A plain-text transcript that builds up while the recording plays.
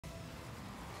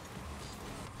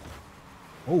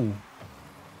Oh,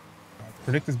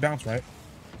 predict this bounce, right?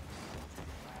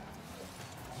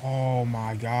 Oh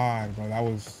my God, bro. That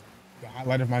was the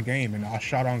highlight of my game, and I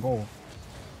shot on goal.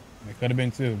 It could have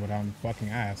been two, but I'm fucking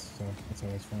ass, so that's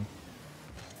always fun.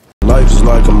 Life is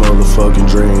like a motherfucking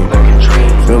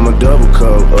dream. Fill my double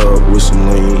cup up with some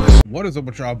lean. What is up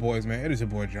with y'all boys, man? It is your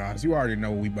boy Jahz. You already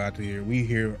know what we about to hear. We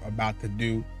here about to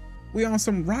do. We on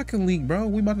some Rocket League, bro.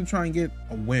 We about to try and get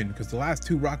a win, because the last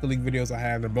two Rocket League videos I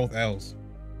had, they're both L's.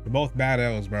 They're both bad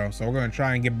L's, bro. So we're gonna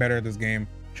try and get better at this game,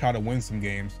 try to win some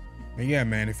games. And yeah,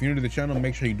 man, if you're new to the channel,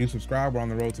 make sure you do subscribe. We're on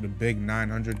the road to the big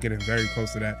 900, getting very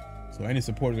close to that. So any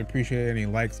support is appreciated, any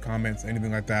likes, comments,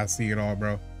 anything like that, I see it all,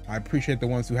 bro. I appreciate the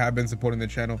ones who have been supporting the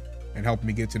channel and helping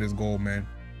me get to this goal, man.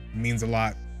 It means a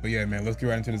lot. But yeah, man, let's get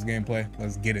right into this gameplay.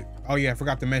 Let's get it. Oh yeah, I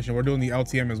forgot to mention, we're doing the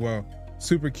LTM as well.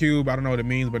 Super Cube, I don't know what it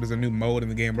means, but there's a new mode in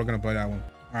the game. We're gonna play that one.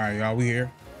 All right, y'all, we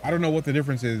here. I don't know what the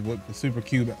difference is, what the Super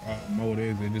Cube mode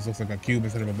is. It just looks like a cube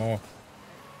instead of a ball.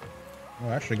 Oh,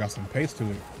 actually got some pace to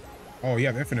it. Oh,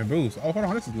 yeah, infinite boost. Oh, hold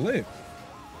on, this is lit.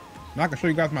 Now I can show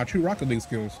you guys my true Rocket League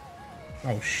skills.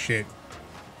 Oh, shit.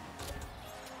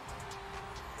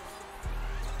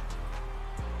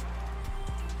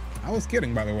 I was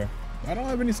kidding, by the way. I don't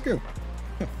have any skill.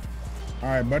 All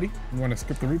right, buddy. You want to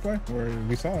skip the replay? Or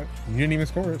we saw it. You didn't even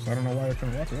score it, so I don't know why you're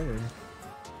trying to watch it over again.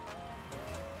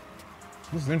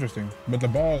 This is interesting, but the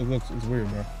ball is weird,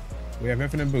 bro. We have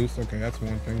infinite boost. Okay, that's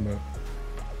one thing, but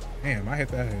damn, I hit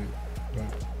that hit.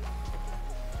 But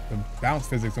the bounce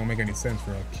physics don't make any sense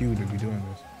for a Q to be doing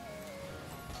this.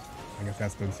 I guess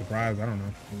that's the surprise. I don't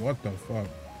know. What the fuck?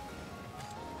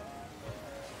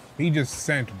 He just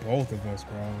sent both of us,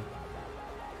 bro.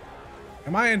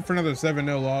 Am I in for another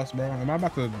 7-0 loss, bro? Am I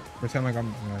about to pretend like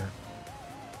I'm...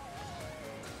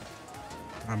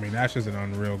 I mean, that's just an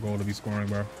unreal goal to be scoring,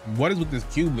 bro. What is with this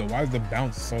cube, though? Why is the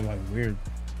bounce so, like, weird?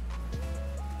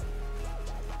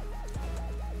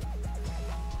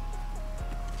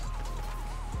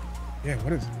 Yeah,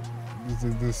 what is...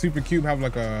 Does the Super Cube have,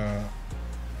 like, a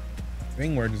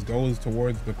thing where it just goes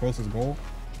towards the closest goal?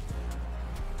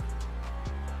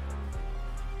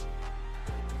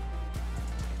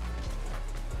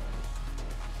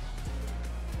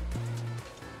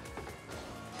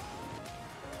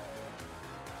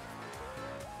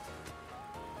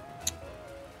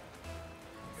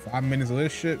 $5 minutes of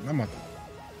this shit? I'm about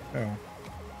to... Hell.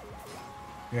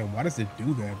 Yeah, why does it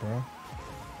do that, bro?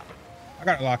 I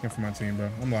got it locked in for my team, bro.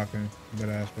 I'm locked in. Good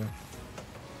ass, bro.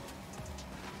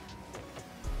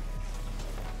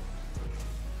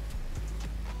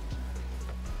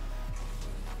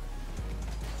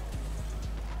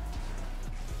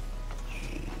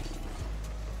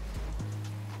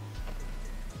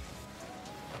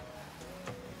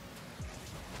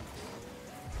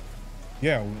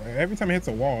 Yeah, every time it hits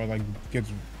a wall, it like gets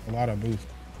a lot of boost.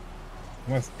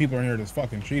 Unless people are in here just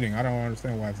fucking cheating. I don't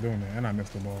understand why it's doing that. And I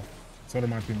missed the ball. So do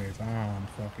my teammates. I'm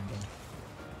fucking done.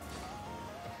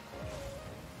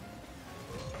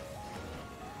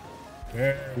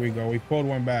 There we go. We pulled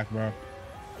one back, bro.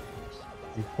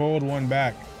 We pulled one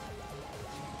back.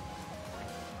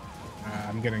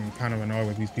 I'm getting kind of annoyed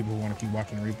with these people who want to keep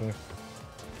watching the replay.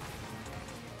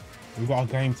 We've got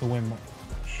a game to win.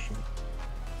 Shit.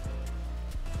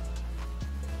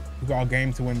 We got a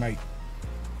game to win, mate.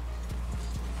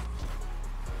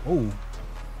 Oh.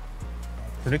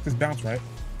 Predict this bounce, right?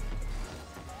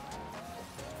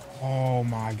 Oh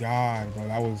my God, bro.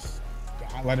 That was the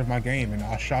highlight of my game, and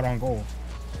I shot on goal.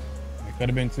 It could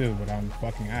have been two, but I'm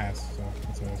fucking ass, so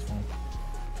that's always fun.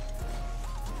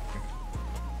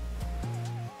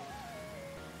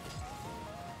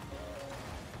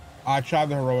 I tried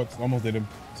the heroics, almost did him.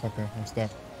 It's okay, I'm stuck.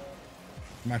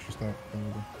 I'm actually stuck.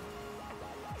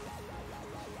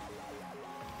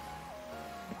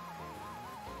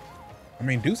 I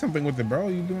mean, do something with it, bro.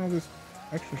 You doing all this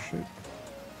extra shit.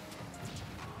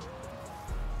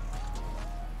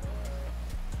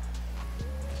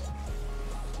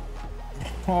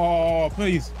 Oh,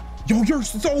 please. Yo, you're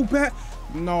so bad.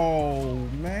 No,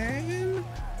 man.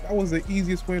 That was the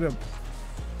easiest way to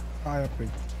tie up the...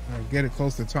 get it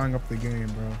close to tying up the game,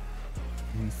 bro.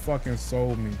 You fucking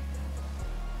sold me.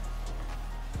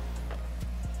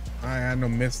 I ain't had no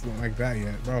miss like that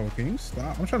yet, bro. Can you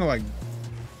stop? I'm trying to like...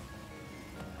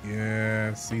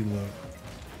 Yeah, see, look.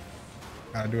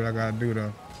 Gotta do what I gotta do,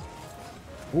 though.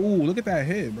 Ooh, look at that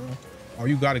hit, bro. Oh,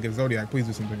 you gotta get Zodiac. Please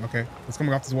do something. Okay, it's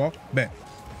coming off this wall. Bet.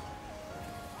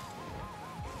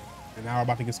 And now we're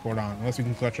about to get scored on, unless we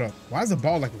can clutch up. Why is the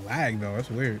ball like lag, though? That's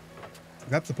weird. Is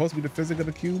that supposed to be the physics of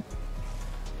the cube?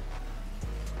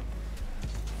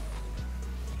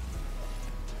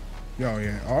 Yo,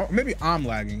 yeah. Oh, maybe I'm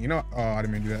lagging. You know? Oh, I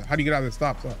didn't mean to do that. How do you get out of this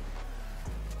stop? Try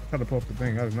to pull up the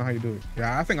thing. I don't know how you do it.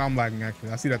 Yeah, I think I'm lagging actually.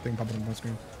 I see that thing popping up on my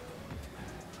screen.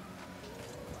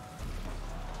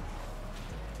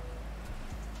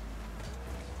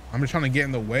 I'm just trying to get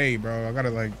in the way, bro. I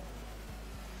gotta like,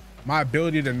 my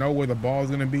ability to know where the ball is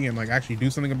gonna be and like actually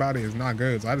do something about it is not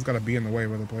good. So I just gotta be in the way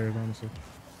of other players, honestly.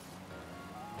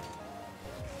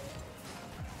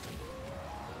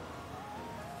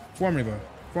 Formula.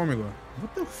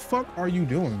 What the fuck are you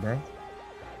doing, bro?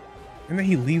 And then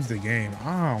he leaves the game.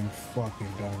 I'm fucking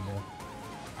done, bro.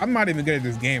 I'm not even good at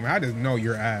this game. I just know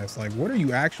your ass. Like, what are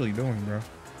you actually doing, bro? And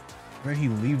then he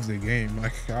leaves the game.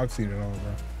 Like, I've seen it all,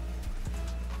 bro.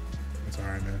 It's all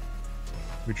right, man.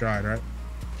 We tried, right?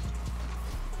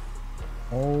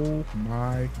 Oh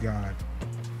my God.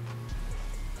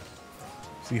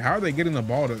 See, how are they getting the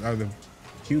ball out of the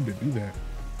cube to do that?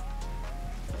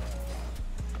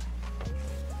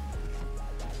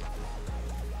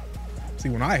 See,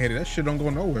 when I hit it, that shit don't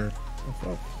go nowhere. What's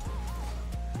up?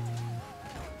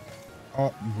 Oh,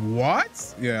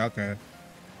 what? Yeah, okay.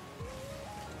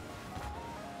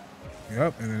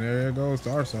 Yep, and then there it goes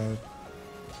to our side.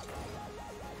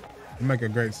 We'll make a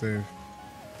great save.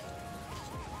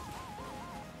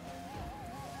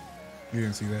 You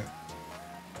didn't see that.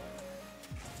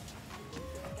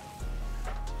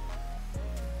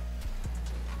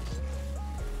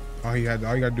 All you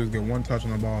gotta do is get one touch on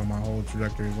the ball and my whole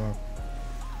trajectory is off.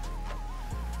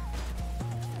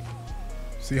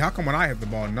 See, how come when I hit the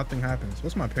ball, nothing happens?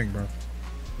 What's my ping, bro?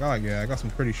 Oh, yeah, I got some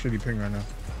pretty shitty ping right now.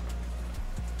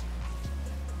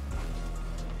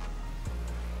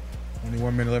 Only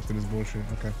 1 minute left of this bullshit.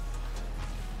 Okay.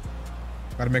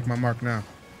 Gotta make my mark now.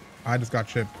 I just got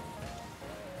chipped.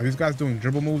 Are these guys doing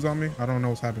dribble moves on me? I don't know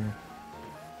what's happening.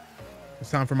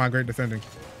 It's time for my great defending.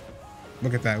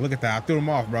 Look at that. Look at that. I threw him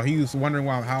off, bro. He was wondering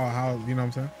why, how, you know what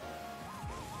I'm saying?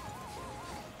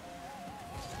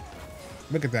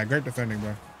 Look at that. Great defending,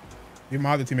 bro. Even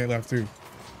my other teammate left, too.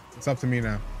 It's up to me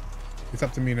now. It's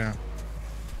up to me now.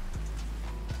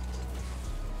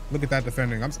 Look at that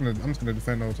defending. I'm just gonna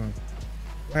defend the whole time.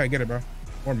 Go ahead, get it, bro.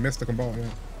 Or miss the ball. Yeah.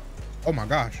 Oh my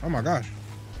gosh. Oh my gosh.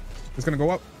 It's gonna go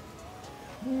up.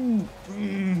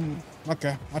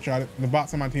 Okay, I tried it. The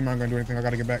bots on my team aren't gonna do anything. I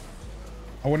gotta get back.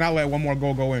 I will not let one more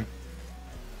goal go in.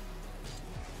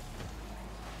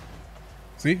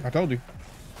 See, I told you.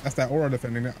 That's that aura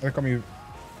defending. They're coming.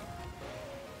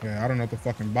 Yeah, I don't know what the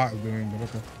fucking bot is doing, but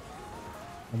okay.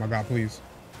 Oh my God, please.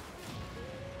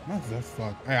 What the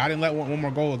fuck? Hey, I didn't let one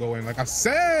more goal go in. Like I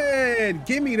said,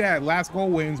 give me that. Last goal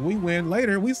wins. We win.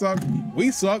 Later, we suck. We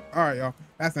suck. All right, y'all.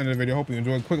 That's the end of the video. Hope you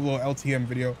enjoyed. Quick little LTM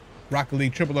video. Rocket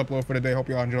League triple upload for the day. Hope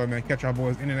y'all enjoy, man. Catch y'all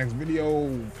boys in the next video.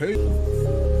 Peace.